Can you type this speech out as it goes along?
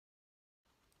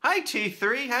Hi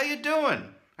T3, how you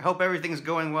doing? I hope everything's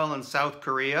going well in South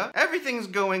Korea. Everything's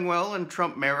going well in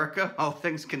Trump-America, all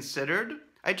things considered.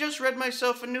 I just read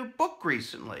myself a new book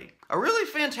recently. A really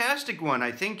fantastic one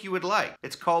I think you would like.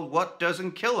 It's called What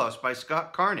Doesn't Kill Us by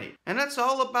Scott Carney. And it's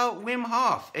all about Wim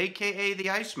Hof, aka the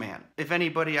Iceman. If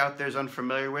anybody out there's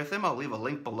unfamiliar with him, I'll leave a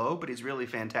link below, but he's really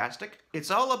fantastic.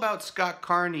 It's all about Scott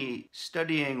Carney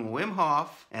studying Wim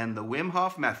Hof and the Wim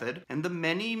Hof method and the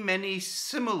many, many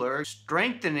similar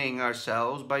strengthening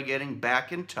ourselves by getting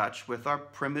back in touch with our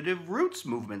primitive roots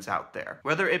movements out there.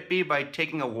 Whether it be by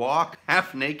taking a walk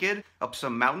half naked up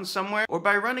some mountain somewhere, or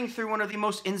by running through one of the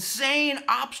most insane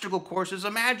obstacle courses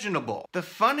imaginable. The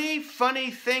funny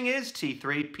thing is,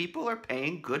 T3, people are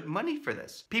paying good money for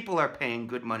this. People are paying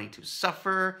good money to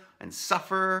suffer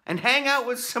and hang out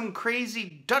with some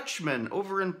crazy Dutchman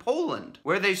over in Poland,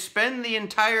 where they spend the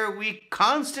entire week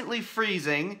constantly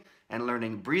freezing and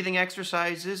learning breathing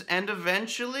exercises and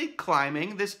eventually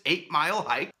climbing this 8-mile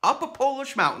hike up a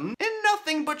Polish mountain in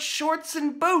nothing but shorts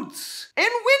and boots in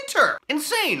winter.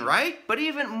 Insane, right? But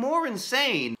even more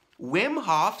insane, Wim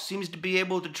Hof seems to be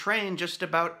able to train just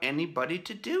about anybody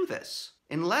to do this.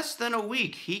 In less than a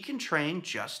week, he can train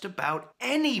just about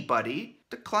anybody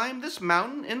to climb this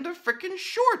mountain in their frickin'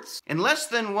 shorts. In less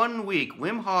than 1 week,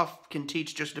 Wim Hof can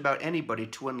teach just about anybody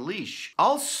to unleash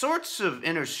all sorts of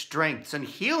inner strengths and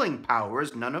healing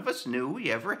powers none of us knew we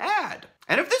ever had.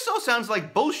 And if this all sounds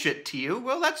like bullshit to you,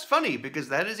 well, that's funny, because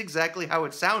that is exactly how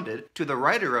it sounded to the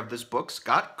writer of this book,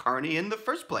 Scott Carney, in the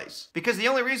first place. Because the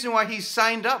only reason why he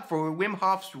signed up for Wim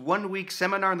Hof's 1-week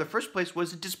seminar in the first place was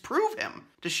to disprove him,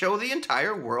 to show the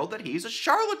entire world that he's a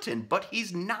charlatan, but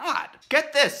he's not.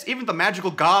 Get this, even the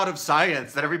magical god of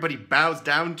science that everybody bows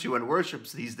down to and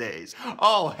worships these days.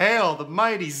 All hail the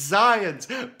mighty science!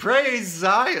 Praise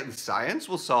science! Science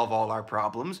will solve all our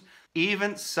problems.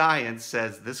 Even science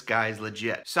says this guy's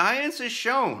legit. Science has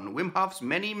shown Wim Hof's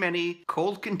many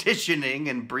cold conditioning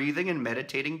and breathing and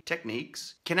meditating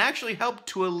techniques can actually help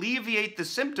to alleviate the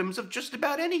symptoms of just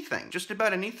about anything. Just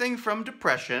about anything from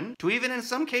depression to even in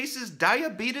some cases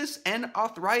diabetes and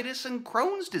arthritis and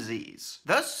Crohn's disease.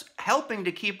 Thus helping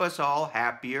to keep us all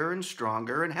happier and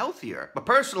stronger and healthier. But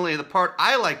personally, the part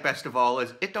I like best of all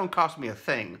is it don't cost me a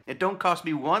thing. It don't cost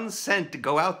me 1 cent to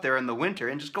go out there in the winter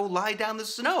and just go lie down in the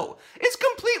snow. It's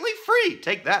completely free.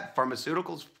 Take that,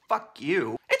 pharmaceuticals. Fuck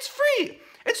you. It's free.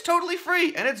 It's totally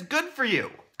free, and it's good for you.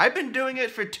 I've been doing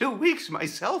it for 2 weeks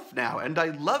myself now, and I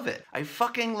love it. I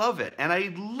fucking love it. And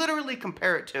I literally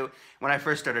compare it to when I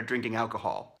first started drinking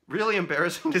alcohol. Really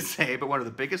embarrassing to say, but one of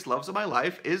the biggest loves of my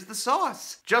life is the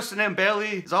sauce. Justin M.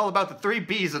 Bailey is all about the 3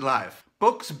 B's in life.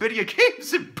 Books, video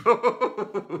games, and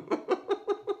booze.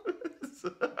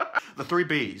 The 3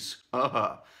 B's.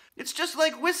 It's just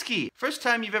like whiskey. First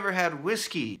time you've ever had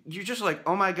whiskey, you're just like,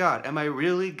 oh my God, am I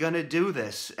really gonna do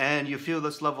this? And you feel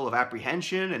this level of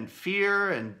apprehension and fear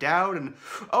and doubt and,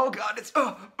 oh God, it's,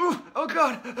 oh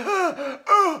God,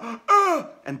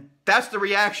 and that's the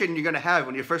reaction you're gonna have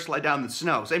when you first lie down in the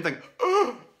snow. Same thing,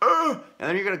 and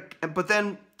then you're gonna, but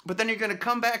then you're gonna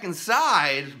come back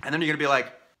inside, and then you're gonna be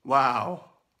like, wow.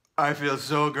 I feel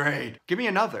so great. Give me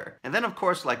another. And then, of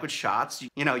course, like with shots,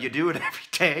 you know, you do it every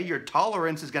day, your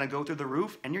tolerance is gonna go through the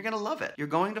roof, and you're gonna love it. You're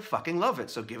going to fucking love it,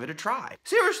 so give it a try.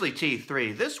 Seriously,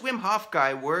 T3, this Wim Hof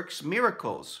guy works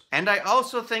miracles. And I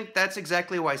also think that's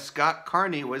exactly why Scott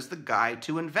Carney was the guy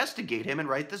to investigate him and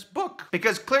write this book.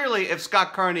 Because clearly, if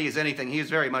Scott Carney is anything, he is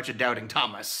very much a doubting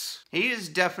Thomas. He is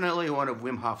definitely one of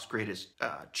Wim Hof's greatest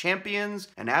champions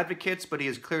and advocates, but he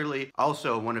is clearly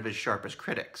also one of his sharpest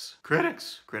critics.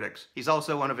 Critics. He's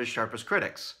also one of his sharpest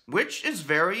critics, which is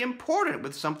very important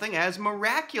with something as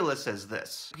miraculous as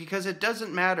this, because it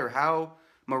doesn't matter how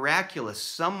miraculous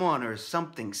someone or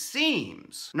something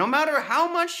seems. No matter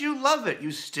how much you love it,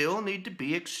 you still need to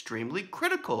be extremely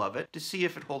critical of it to see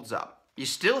if it holds up. You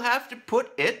still have to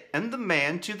put it and the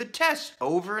man to the test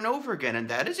over and over again, and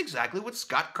that is exactly what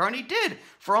Scott Carney did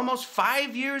for almost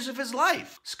 5 years of his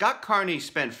life. Scott Carney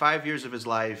spent 5 years of his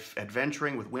life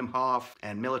adventuring with Wim Hof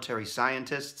and military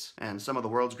scientists and some of the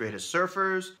world's greatest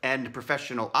surfers and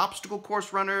professional obstacle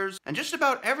course runners and just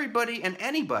about everybody and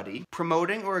anybody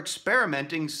promoting or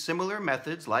experimenting similar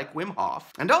methods like Wim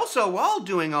Hof. And also, while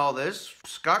doing all this,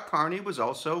 Scott Carney was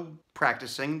also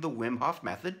practicing the Wim Hof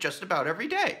method just about every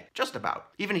day. Just about.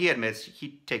 Even he admits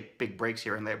he'd take big breaks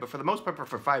here and there, but for the most part,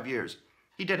 for 5 years,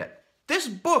 he did it. This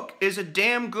book is a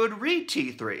damn good read,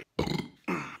 T3.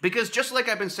 Because just like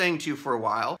I've been saying to you for a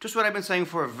while, just what I've been saying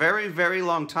for a very, very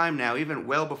long time now, even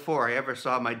well before I ever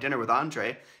saw My Dinner with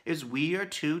Andre, is we are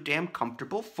too damn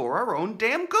comfortable for our own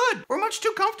damn good. We're much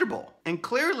too comfortable. And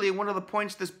clearly one of the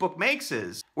points this book makes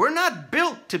is we're not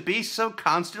built to be so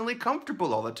constantly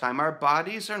comfortable all the time. Our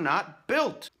bodies are not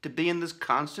built to be in this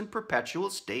constant perpetual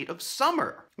state of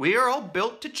summer. We are all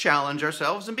built to challenge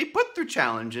ourselves and be put through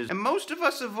challenges, and most of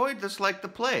us avoid this like the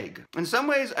plague. In some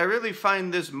ways, I really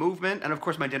find this movement, and of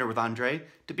course My Dinner with Andre,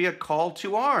 to be a call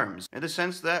to arms, in the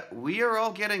sense that we are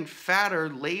all getting fatter,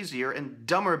 lazier, and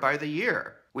dumber by the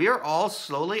year. We are all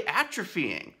slowly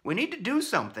atrophying. We need to do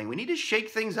something. We need to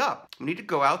shake things up. We need to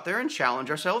go out there and challenge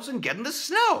ourselves and get in the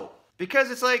snow.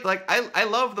 Because it's like I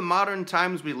love the modern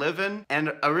times we live in,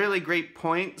 and a really great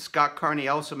point Scott Carney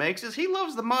also makes is he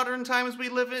loves the modern times we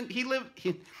live in.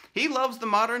 He loves the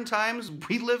modern times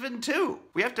we live in too.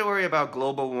 We have to worry about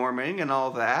global warming and all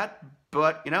that,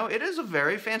 but, you know, it is a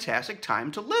very fantastic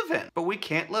time to live in. But we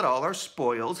can't let all our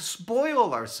spoils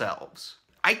spoil ourselves.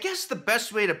 I guess the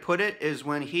best way to put it is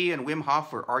when he and Wim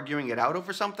Hof were arguing it out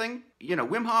over something. You know,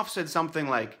 Wim Hof said something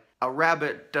like, a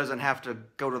rabbit doesn't have to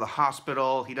go to the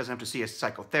hospital, he doesn't have to see a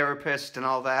psychotherapist and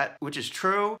all that, which is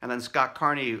true. And then Scott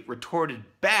Carney retorted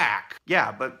back,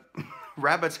 yeah, but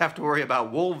rabbits have to worry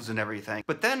about wolves and everything.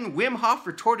 But then Wim Hof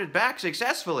retorted back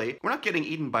successfully, we're not getting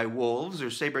eaten by wolves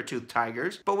or saber-toothed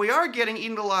tigers, but we are getting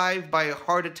eaten alive by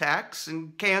heart attacks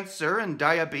and cancer and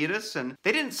diabetes. And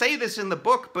they didn't say this in the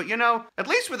book, but you know, at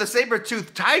least with a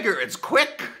saber-toothed tiger, it's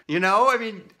quick, you know? I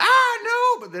mean,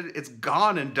 no, but then it's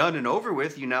gone and done and over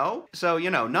with, you know? So, you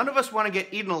know, none of us want to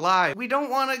get eaten alive. I don't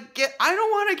want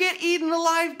to get eaten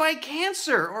alive by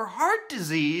cancer or heart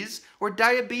disease or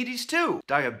diabetes too.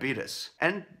 Diabetes.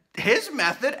 And his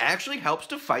method actually helps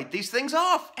to fight these things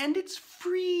off, and it's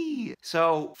free.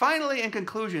 So finally, in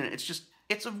conclusion,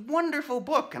 it's a wonderful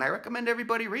book, and I recommend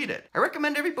everybody read it. I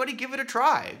recommend everybody give it a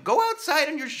try. Go outside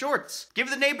in your shorts. Give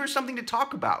the neighbors something to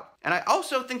talk about. And I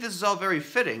also think this is all very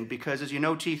fitting because, as you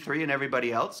know, T3 and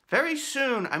everybody else, very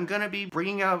soon I'm going to be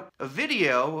bringing out a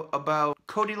video about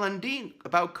Cody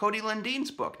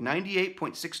Lundine's book,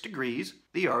 98.6 Degrees,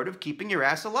 The Art of Keeping Your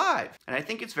Ass Alive. And I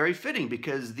think it's very fitting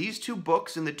because these two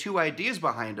books and the two ideas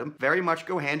behind them very much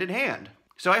go hand in hand.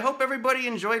 So I hope everybody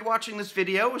enjoyed watching this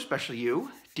video, especially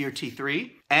you, dear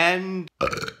T3, and...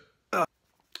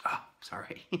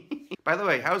 sorry. By the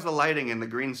way, how's the lighting and the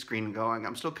green screen going?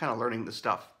 I'm still kind of learning this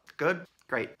stuff. Good?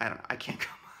 Great. I don't know. I can't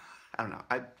come... I don't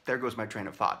know. There goes my train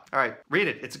of thought. All right, read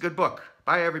it. It's a good book.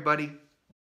 Bye, everybody.